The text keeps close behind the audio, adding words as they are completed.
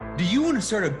Do you want to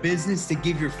start a business to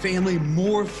give your family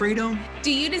more freedom?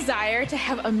 Do you desire to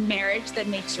have a marriage that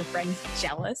makes your friends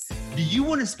jealous? Do you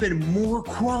want to spend more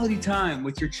quality time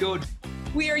with your children?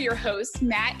 We are your hosts,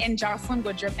 Matt and Jocelyn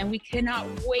Woodruff, and we cannot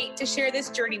wait to share this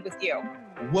journey with you.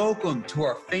 Welcome to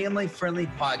our family-friendly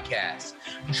podcast.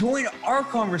 Join our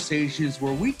conversations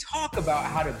where we talk about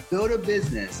how to build a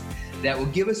business that will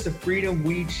give us the freedom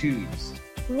we choose.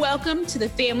 Welcome to the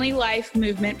Family Life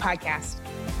Movement Podcast.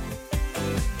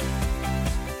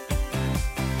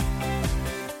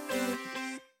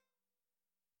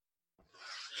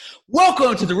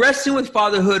 Welcome to the Wrestling with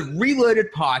Fatherhood Reloaded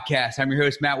podcast. I'm your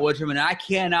host, Matt Woodruff, and I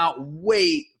cannot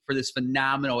wait for this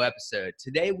phenomenal episode.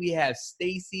 Today we have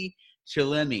Stacy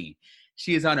Chillemi.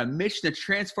 She is on a mission to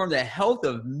transform the health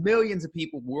of millions of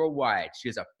people worldwide. She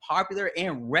is a popular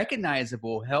and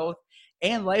recognizable health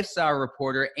and lifestyle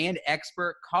reporter and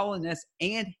expert, columnist,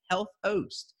 and health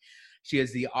host. She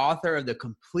is the author of The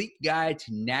Complete Guide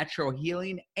to Natural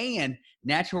Healing and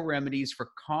Natural Remedies for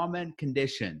Common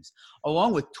Conditions,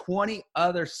 along with 20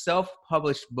 other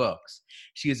self-published books.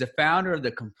 She is the founder of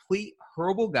The Complete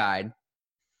Herbal Guide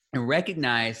and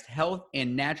recognized health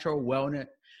and natural wellness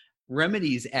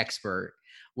remedies expert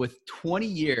with 20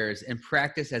 years in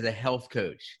practice as a health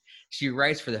coach. She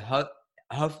writes for the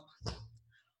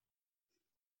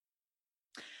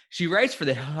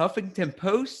Huffington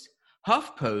Post,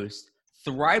 HuffPost,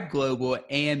 Thrive Global,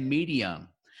 and Medium.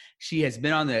 She has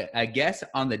been a guest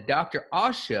on the Dr.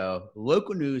 Oz Show,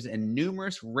 local news, and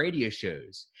numerous radio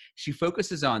shows. She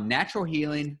focuses on natural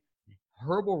healing,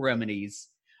 herbal remedies,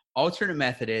 alternate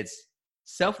methods,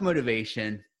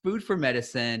 self-motivation, food for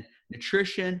medicine,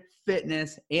 nutrition,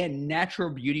 fitness, and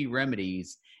natural beauty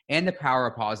remedies, and the power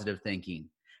of positive thinking.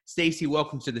 Stacy,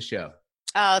 welcome to the show.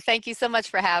 Oh, thank you so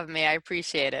much for having me. I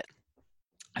appreciate it.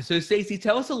 So, Stacy,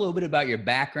 tell us a little bit about your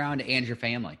background and your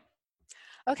family.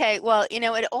 Okay, well,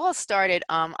 it all started,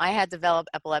 I had developed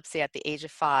epilepsy at the age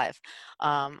of 5.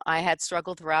 I had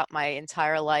struggled throughout my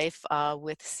entire life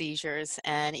with seizures,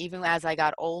 and even as I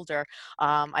got older,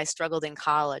 I struggled in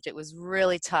college. It was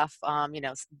really tough,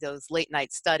 those late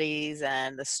night studies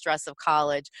and the stress of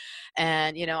college.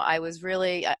 And, I was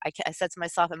really, I said to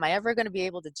myself, am I ever going to be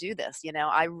able to do this?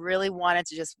 I really wanted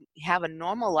to just have a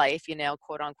normal life,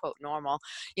 quote unquote normal,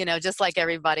 just like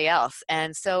everybody else.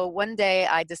 And so one day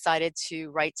I decided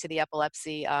to write to the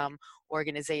epilepsy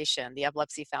organization, the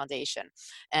Epilepsy Foundation.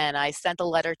 And I sent a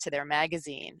letter to their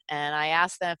magazine and I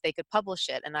asked them if they could publish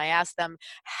it. And I asked them,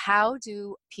 how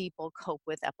do people cope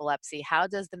with epilepsy? How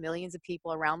does the millions of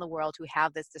people around the world who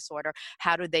have this disorder,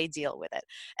 how do they deal with it?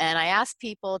 And I asked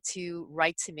people to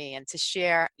write to me and to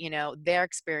share, their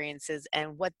experiences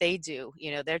and what they do,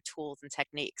 their tools and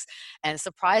techniques. And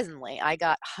surprisingly, I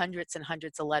got hundreds and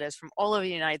hundreds of letters from all over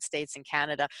the United States and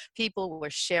Canada. People were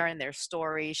sharing their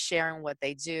stories, sharing what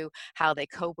they do, how they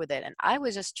cope with it. And I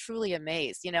was just truly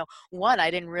amazed. One, I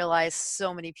didn't realize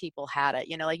so many people had it.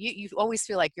 You always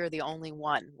feel like you're the only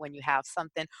one when you have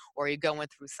something or you're going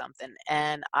through something.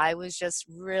 And I was just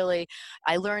really,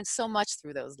 I learned so much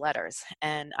through those letters.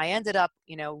 And I ended up,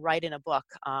 writing a book.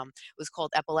 It was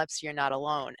called Epilepsy, You're Not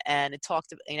Alone. And it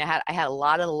talked, I had a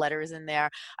lot of the letters in there.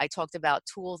 I talked about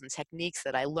tools and techniques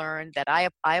that I learned, that I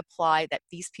applied, that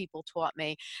these people taught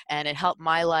me, and it helped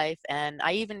my life. And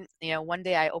I even, one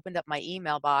day I opened up my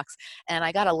email box and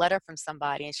I got a letter from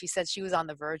somebody, and she said she was on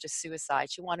the verge of suicide.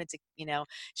 She wanted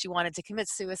to commit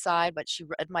suicide, but she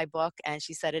read my book and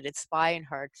she said it inspired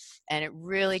her, and it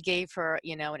really gave her,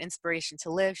 an inspiration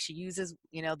to live. She uses,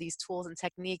 these tools and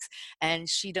techniques, and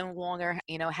she no longer,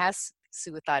 has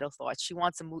suicidal thoughts. She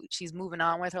wants to move, she's moving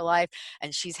on with her life,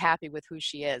 and she's happy with who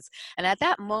she is. And at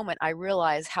that moment, I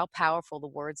realized how powerful the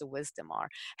words of wisdom are.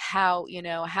 How,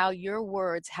 how your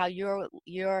words, how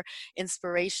your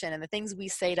inspiration and the things we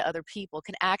say to other people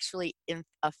can actually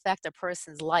affect a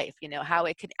person's life. How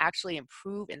it can actually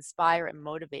improve, inspire, and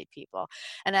motivate people.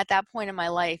 And at that point in my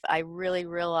life, I really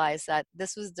realized that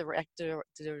this was the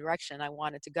direction I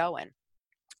wanted to go in.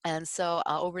 And so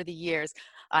over the years,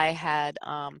 I had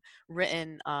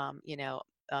written,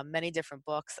 many different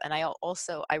books. And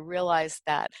I realized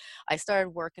that I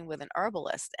started working with an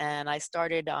herbalist, and I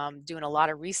started doing a lot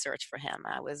of research for him.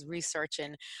 I was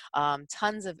researching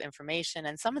tons of information,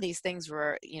 and some of these things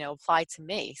were, applied to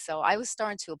me. So I was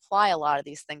starting to apply a lot of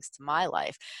these things to my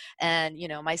life. And,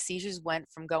 my seizures went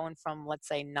from going from, let's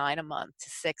say, 9 a month to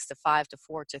 6 to 5 to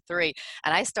 4 to 3.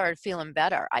 And I started feeling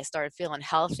better. I started feeling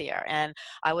healthier. And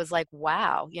I was like,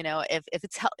 wow,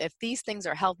 if these things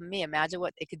are helping me, imagine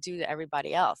what it could do to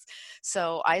everybody else. else.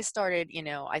 So I started,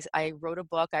 I wrote a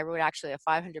book. I wrote actually a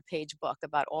 500-page book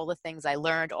about all the things I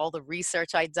learned, all the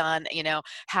research I'd done,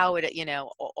 how it,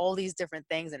 all these different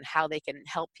things and how they can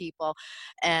help people.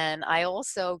 And I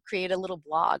also created a little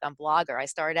blog on Blogger. I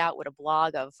started out with a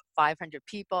blog of 500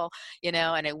 people,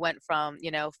 and it went from,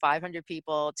 500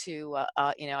 people to,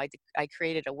 I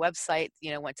created a website,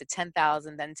 went to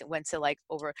 10,000, then went to like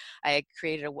over, I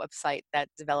created a website that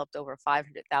developed over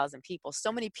 500,000 people.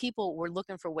 So many people were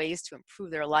looking for ways to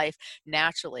improve their life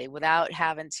naturally without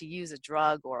having to use a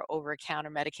drug or over-the-counter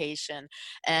medication.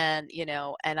 And,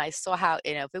 and I saw how,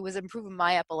 if it was improving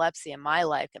my epilepsy in my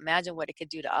life, imagine what it could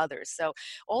do to others. So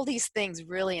all these things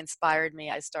really inspired me.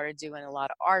 I started doing a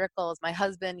lot of articles. My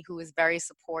husband, who is very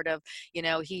supportive,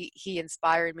 he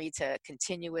inspired me to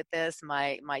continue with this.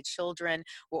 My children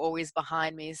were always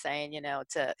behind me saying,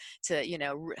 to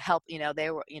help,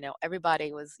 they were,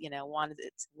 everybody was,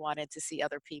 wanted to see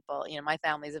other people. My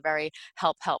family is a very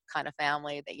help kind of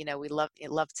family that, we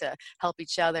love to help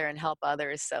each other and help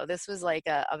others. So this was like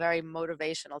a very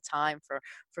motivational time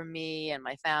for me and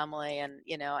my family. And,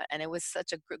 and it was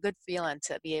such a good feeling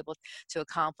to be able to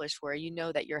accomplish where,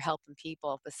 that you're helping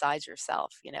people besides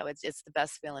yourself. It's the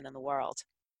best feeling in the world.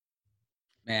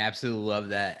 Man, I absolutely love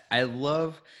that. I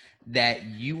love that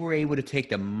you were able to take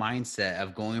the mindset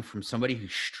of going from somebody who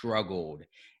struggled,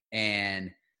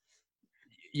 and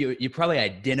you probably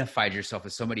identified yourself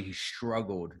as somebody who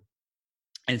struggled.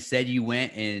 Instead, you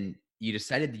went and you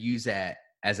decided to use that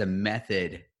as a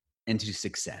method into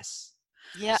success.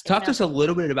 Yeah. So talk to us a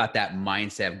little bit about that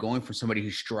mindset of going from somebody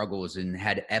who struggles and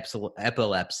had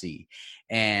epilepsy,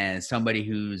 and somebody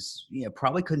who's,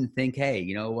 probably couldn't think, hey,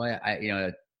 you know what,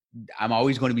 I'm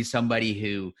always going to be somebody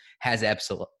who has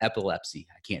epilepsy.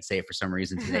 I can't say it for some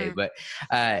reason today, but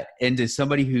into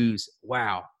somebody who's,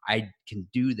 wow, I can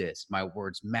do this. My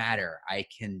words matter. I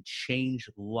can change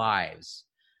lives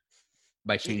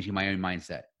by changing my own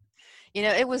mindset.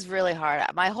 It was really hard.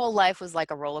 My whole life was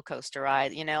like a roller coaster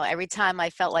ride. Every time I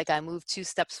felt like I moved 2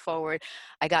 steps forward,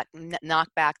 I got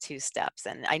knocked back 2 steps,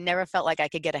 and I never felt like I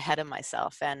could get ahead of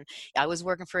myself. And I was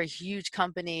working for a huge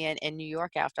company in New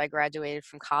York after I graduated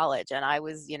from college, and I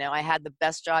was, I had the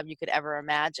best job you could ever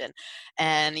imagine.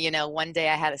 And, one day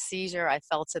I had a seizure. I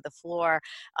fell to the floor,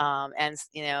 and,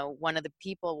 one of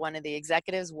the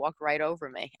executives walked right over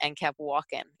me and kept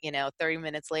walking. 30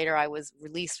 minutes later, I was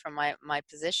released from my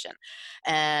position.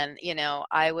 And,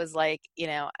 I was like,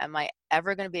 am I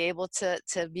ever going to be able to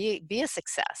be a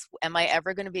success? Am I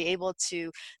ever going to be able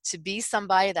to be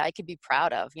somebody that I could be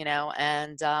proud of,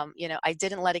 And, I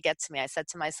didn't let it get to me. I said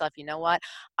to myself, you know what?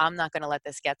 I'm not going to let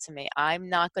this get to me. I'm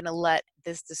not going to let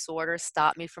this disorder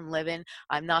stop me from living.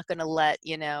 I'm not going to let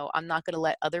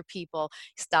other people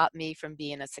stop me from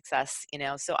being a success,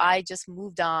 So I just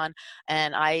moved on,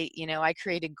 and I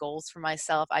created goals for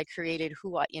myself. I created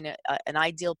an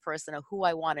ideal person of who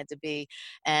I wanted to be.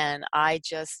 And I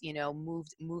just,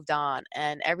 moved on.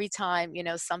 And every time,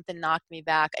 something knocked me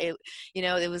back, it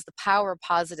was the power of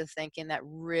positive thinking that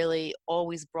really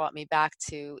always brought me back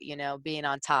to, being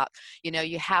on top.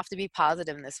 You have to be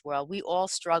positive in this world. We all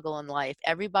struggle in life.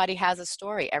 Everybody has a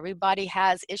story. Everybody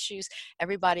has issues.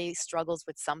 Everybody struggles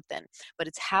with something, but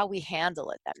it's how we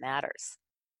handle it that matters.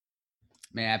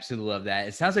 Man, I absolutely love that.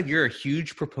 It sounds like you're a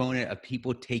huge proponent of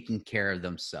people taking care of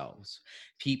themselves,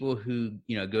 people who,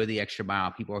 go the extra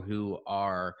mile, people who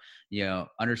are,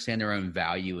 understand their own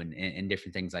value and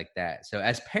different things like that. So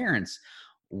as parents,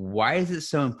 why is it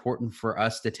so important for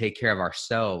us to take care of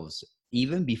ourselves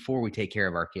even before we take care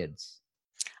of our kids?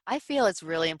 I feel it's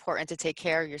really important to take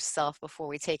care of yourself before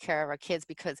we take care of our kids,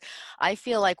 because I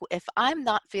feel like if I'm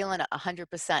not feeling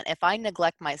 100%, if I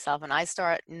neglect myself and I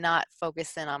start not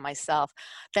focusing on myself,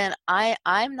 then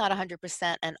I'm not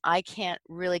 100%, and I can't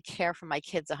really care for my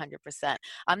kids 100%.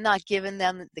 I'm not giving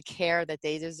them the care that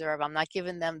they deserve. I'm not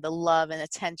giving them the love and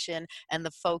attention and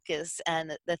the focus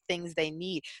and the things they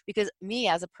need, because me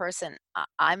as a person,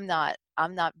 I'm not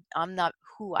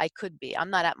who I could be. I'm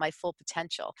not at my full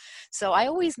potential. So I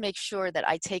always make sure that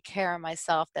I take care of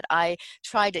myself, that I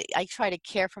try to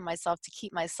care for myself to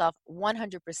keep myself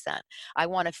 100%. I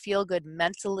want to feel good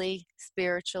mentally,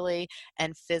 spiritually,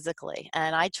 and physically.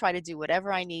 And I try to do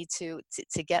whatever I need to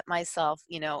get myself,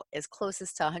 as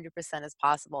closest to 100% as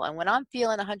possible. And when I'm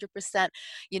feeling 100%,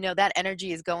 that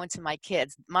energy is going to my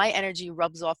kids. My energy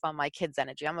rubs off on my kids'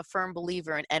 energy. I'm a firm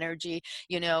believer in energy,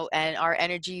 and our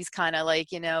energies kind of like,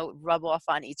 rub off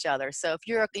on each other. So if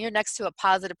you're next to a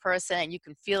positive person and you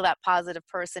can feel that positive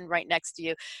person right next to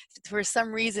you, for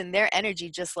some reason their energy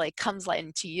just like comes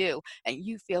into you and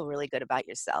you feel really good about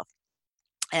yourself.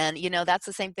 And that's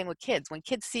the same thing with kids. When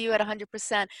kids see you at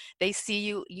 100%, they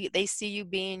see they see you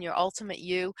being your ultimate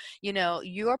you.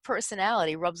 Your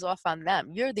personality rubs off on them.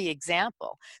 You're the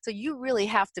example. So you really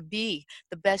have to be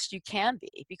the best you can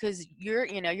be, because you're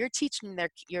teaching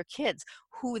your kids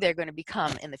who they're going to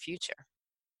become in the future.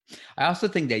 I also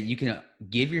think that you can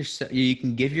give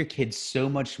your kids so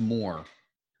much more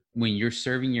when you're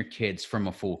serving your kids from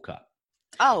a full cup.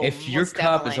 Oh, If your most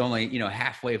cup is definitely. only,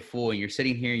 halfway full and you're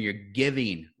sitting here and you're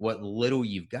giving what little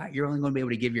you've got, you're only going to be able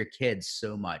to give your kids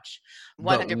so much.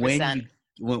 But 100%.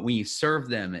 when you serve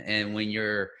them and when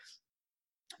you're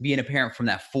being a parent from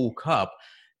that full cup,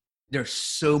 there's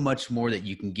so much more that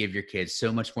you can give your kids,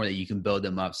 so much more that you can build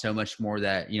them up, so much more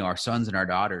that, our sons and our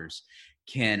daughters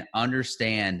can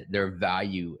understand their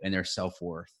value and their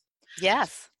self-worth.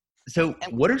 Yes. So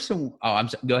And what are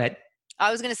go ahead.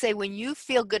 I was going to say, when you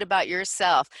feel good about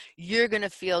yourself, you're going to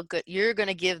feel good. You're going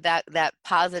to give that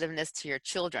positiveness to your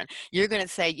children. You're going to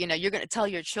say, you're going to tell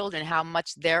your children how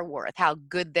much they're worth, how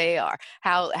good they are,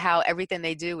 how everything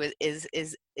they do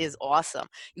is awesome.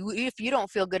 If you don't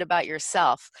feel good about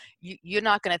yourself, you're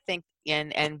not going to think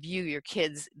and view your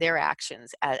kids, their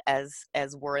actions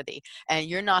as worthy, and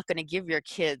you're not going to give your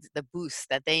kids the boost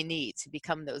that they need to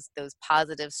become those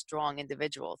positive, strong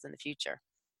individuals in the future.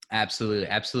 Absolutely.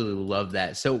 Absolutely love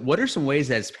that. So what are some ways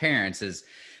as parents, as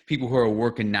people who are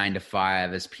working 9 to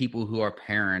 5, as people who are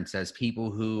parents, as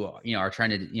people who, are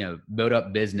trying to, build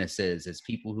up businesses, as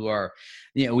people who are,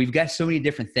 we've got so many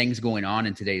different things going on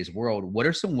in today's world. What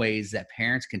are some ways that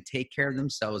parents can take care of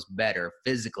themselves better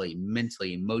physically,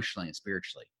 mentally, emotionally, and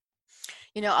spiritually?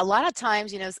 A lot of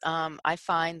times, I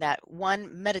find that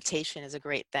meditation is a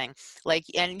great thing.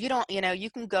 And you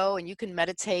can go and you can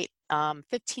meditate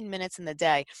 15 minutes in the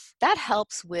day. That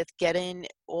helps with getting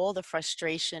all the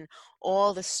frustration,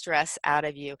 all the stress out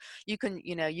of you. You can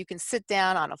sit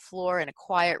down on a floor in a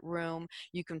quiet room.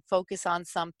 You can focus on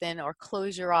something or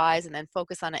close your eyes and then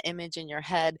focus on an image in your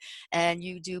head. And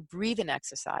you do breathing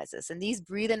exercises. And these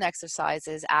breathing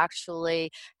exercises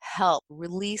actually help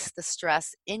release the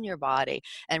stress in your body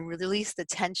and release the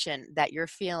tension that you're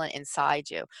feeling inside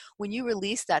you. When you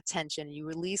release that tension, you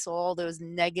release all those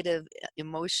negative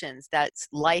emotions that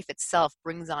life itself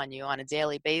brings on you on a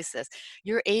daily basis.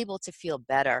 You're able to feel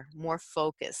better, more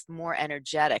focused, more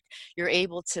energetic. You're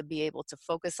able to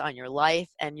focus on your life,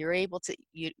 and you're able to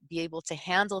be able to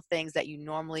handle things that you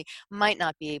normally might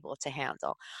not be able to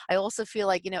handle. I also feel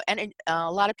like, and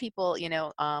a lot of people,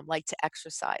 like to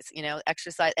exercise,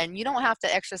 and you don't have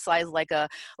to exercise like a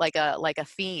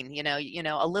fiend,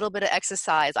 a little bit of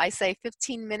exercise. I say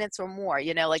 15 minutes or more,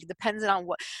 like it depends on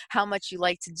how much you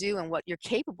like to do and what you're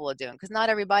capable of doing, because not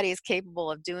everybody is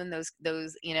capable of doing those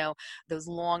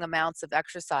long amounts of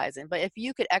exercising. But if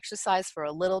you could exercise for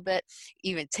a little bit,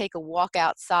 even take a walk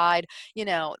outside,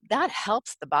 that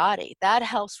helps the body. That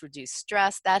helps reduce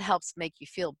stress. That helps make you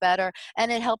feel better,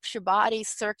 and it helps your body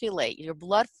circulate, your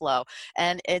blood flow,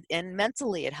 and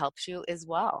mentally it helps you as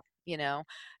well.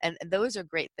 And those are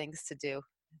great things to do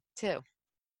too.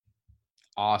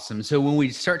 Awesome. So when we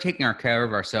start taking care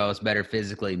of ourselves better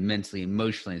physically, mentally,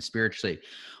 emotionally, and spiritually,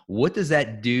 what does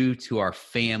that do to our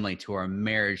family, to our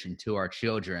marriage, and to our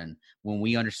children when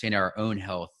we understand our own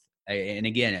health and,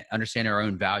 again, understand our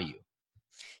own value?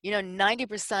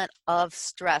 90% of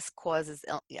stress causes,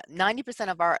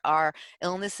 90% of our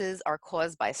illnesses are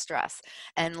caused by stress.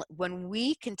 And when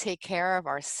we can take care of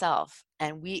ourselves,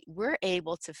 and we're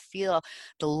able to feel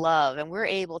the love, and we're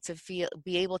able to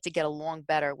be able to get along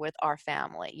better with our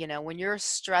family. When you're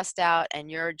stressed out and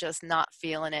you're just not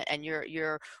feeling it, and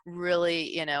you're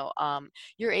really,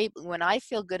 you're able, when I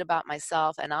feel good about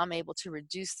myself and I'm able to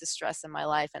reduce the stress in my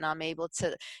life, and I'm able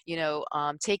to,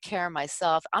 take care of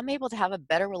myself, I'm able to have a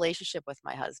better relationship with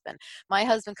my husband. My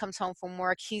husband comes home from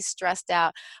work, he's stressed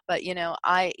out, but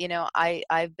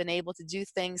I've been able to do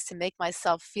things to make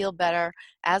myself feel better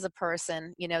as a person,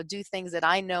 do things that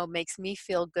I know makes me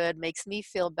feel good, makes me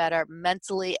feel better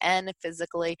mentally and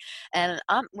physically. And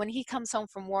when he comes home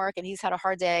from work and he's had a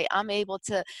hard day, I'm able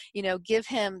to, give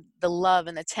him the love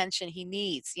and attention he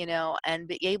needs, and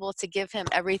be able to give him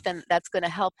everything that's going to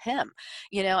help him,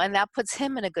 and that puts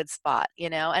him in a good spot,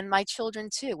 and my children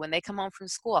too, when they come home from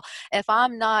school. If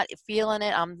I'm not feeling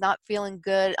it, I'm not feeling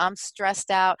good, I'm stressed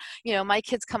out, my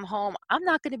kids come home, I'm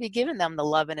not going to be giving them the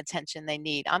love and attention they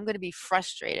need. I'm going to be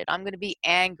frustrated. I'm going to be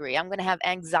angry. I'm going to have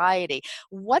anxiety.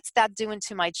 What's that doing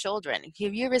to my children?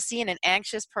 Have you ever seen an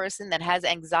anxious person that has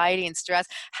anxiety and stress?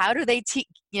 How do they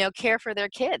care for their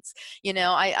kids.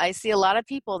 I see a lot of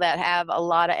people that have a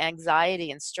lot of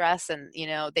anxiety and stress, and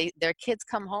their kids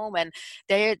come home and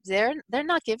they're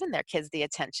not giving their kids the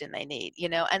attention they need,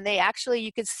 and they actually,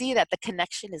 you could see that the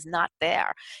connection is not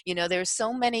there. There's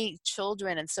so many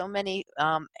children and so many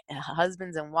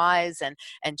husbands and wives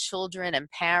and children and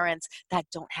parents that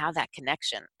don't have that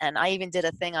connection. And I even did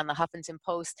a thing on the Huffington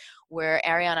Post where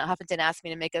Ariana Huffington asked me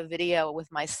to make a video with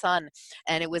my son,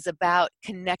 and it was about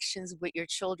connections with your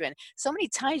children. So many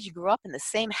times you grow up in the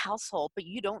same household, but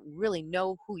you don't really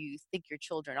know who you think your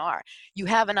children are. You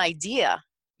have an idea,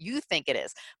 you think it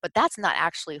is, but that's not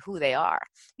actually who they are.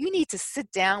 You need to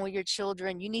sit down with your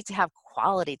children. You need to have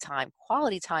quality time.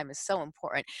 Quality time is so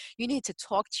important. You need to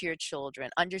talk to your children,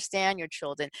 understand your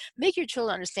children, make your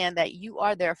children understand that you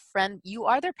are their friend, you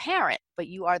are their parent, but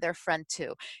you are their friend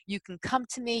too. You can come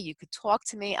to me, you could talk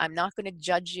to me. I'm not going to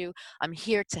judge you. I'm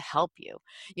here to help you,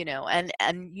 and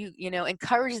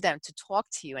encourage them to talk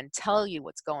to you and tell you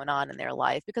what's going on in their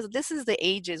life, because this is the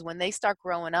ages when they start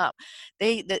growing up.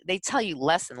 They tell you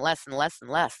less and less and less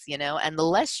and less, and the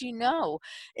less you know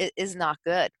is not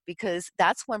good, because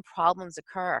that's when problems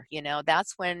occur.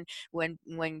 That's when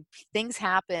things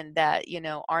happen that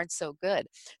aren't so good.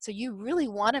 So you really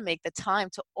want to make the time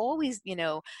to always,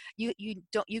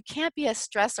 you can't be a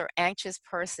stressed or anxious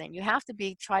person. You have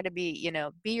to try to be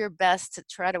your best to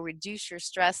try to reduce your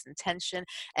stress and tension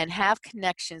and have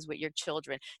connections with your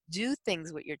children. Do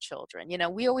things with your children.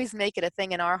 We always make it a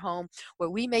thing in our home where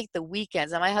we make the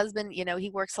weekends. And my husband,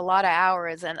 he works a lot of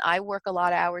hours and I work a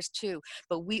lot of hours too,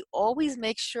 but we always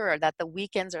make sure that the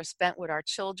weekends are spent with our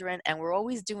children, and we're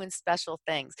always doing special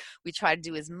things. We try to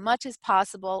do as much as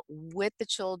possible with the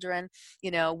children.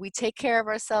 We take care of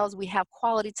ourselves. We have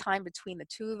quality time between the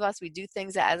two of us. We do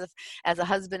things as a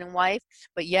husband and wife,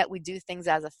 but yet we do things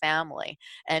as a family.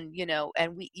 And you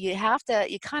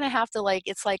kind of have to, like,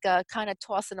 it's like a kind of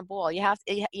tossing a ball. You have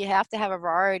to have a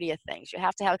variety of things. You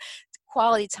have to have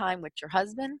quality time with your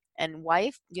husband and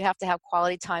wife. You have to have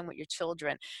quality time with your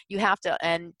children. You have to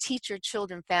and teach your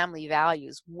children family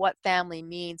values, what family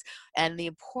means, and the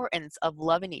importance of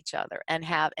loving each other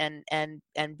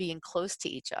and being close to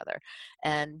each other,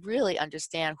 and really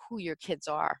understand who your kids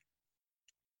are.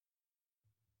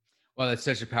 Well, that's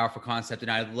such a powerful concept.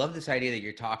 And I love this idea that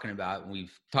you're talking about.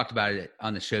 We've talked about it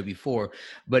on the show before,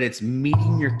 but it's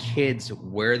meeting your kids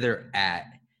where they're at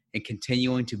and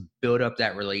continuing to build up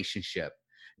that relationship,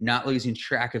 not losing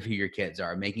track of who your kids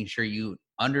are, making sure you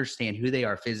understand who they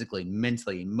are physically,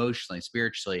 mentally, emotionally,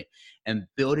 spiritually, and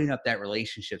building up that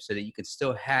relationship so that you can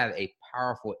still have a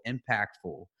powerful,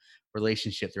 impactful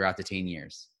relationship throughout the teen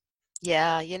years.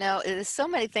 Yeah, there's so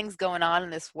many things going on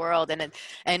in this world, and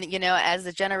as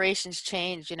the generations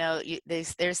change,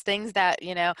 there's things that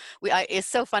it's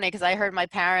so funny because I heard my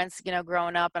parents,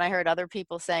 growing up, and I heard other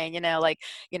people saying,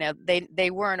 they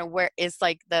weren't aware. It's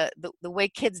like the way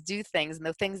kids do things and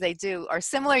the things they do are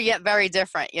similar yet very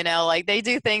different. Like they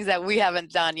do things that we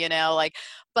haven't done.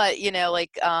 But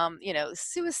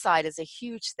suicide is a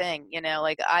huge thing.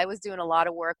 Like I was doing a lot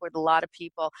of work with a lot of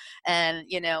people, and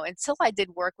until I did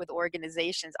work with organizations,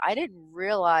 I didn't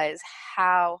realize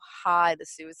how high the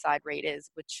suicide rate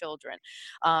is with children.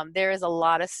 There is a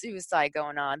lot of suicide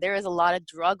going on. There is a lot of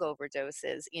drug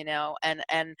overdoses,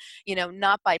 and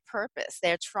not by purpose.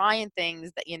 They're trying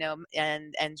things that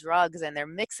and drugs, and they're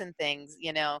mixing things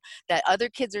that other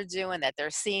kids are doing, that they're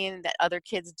seeing that other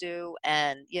kids do,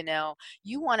 and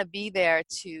you want to be there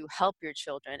to help your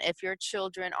children. If your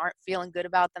children aren't feeling good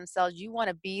about themselves, you want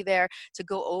to be there to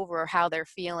go over how they're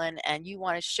feeling, and you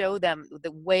want to show them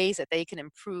the ways that they can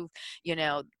improve,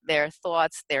 their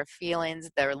thoughts, their feelings,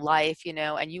 their life,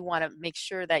 and you want to make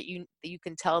sure that you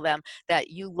can tell them that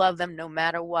you love them no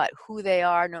matter what, who they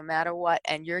are, no matter what,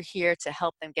 and you're here to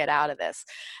help them get out of this.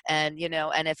 And,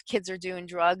 and if kids are doing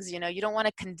drugs, you don't want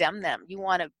to condemn them. You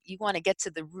want to get to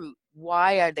the root.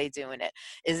 Why are they doing it?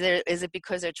 Is it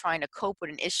because they're trying to cope with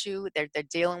an issue they're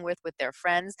dealing with their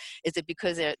friends? Is it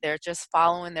because they're just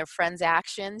following their friends'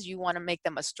 actions? You want to make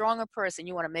them a stronger person.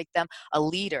 You want to make them a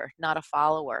leader, not a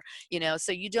follower.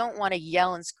 So you don't want to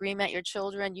yell and scream at your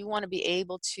children. You want to be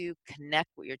able to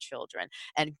connect with your children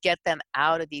and get them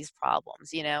out of these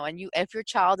problems. And if your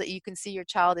child, you can see your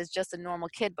child is just a normal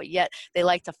kid, but yet they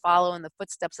like to follow in the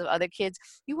footsteps of other kids.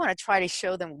 You want to try to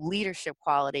show them leadership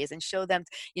qualities and show them,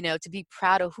 to be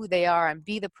proud of who they are and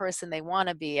be the person they want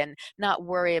to be, and not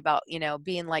worry about,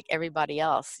 being like everybody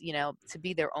else, to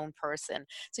be their own person.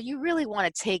 So you really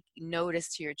want to take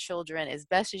notice to your children as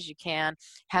best as you can,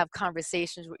 have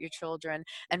conversations with your children,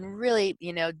 and really,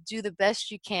 do the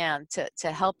best you can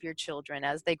to help your children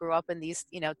as they grow up in these,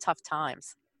 tough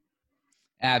times.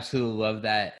 Absolutely love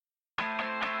that.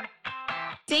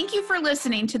 Thank you for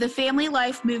listening to the Family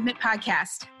Life Movement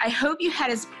podcast. I hope you had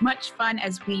as much fun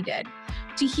as we did.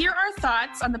 To hear our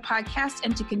thoughts on the podcast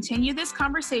and to continue this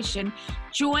conversation,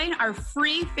 join our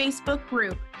free Facebook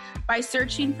group by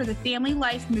searching for the Family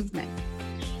Life Movement.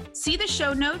 See the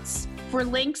show notes for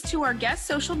links to our guest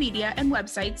social media and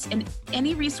websites, and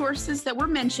any resources that were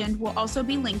mentioned will also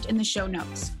be linked in the show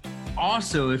notes.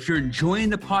 Also, if you're enjoying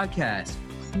the podcast,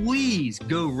 please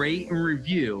go rate and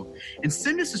review and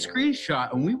send us a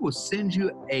screenshot and we will send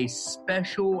you a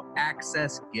special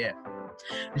access gift.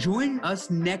 Join us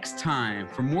next time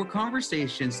for more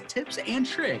conversations, tips, and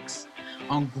tricks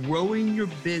on growing your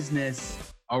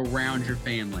business around your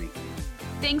family.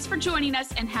 Thanks for joining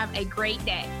us and have a great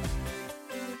day.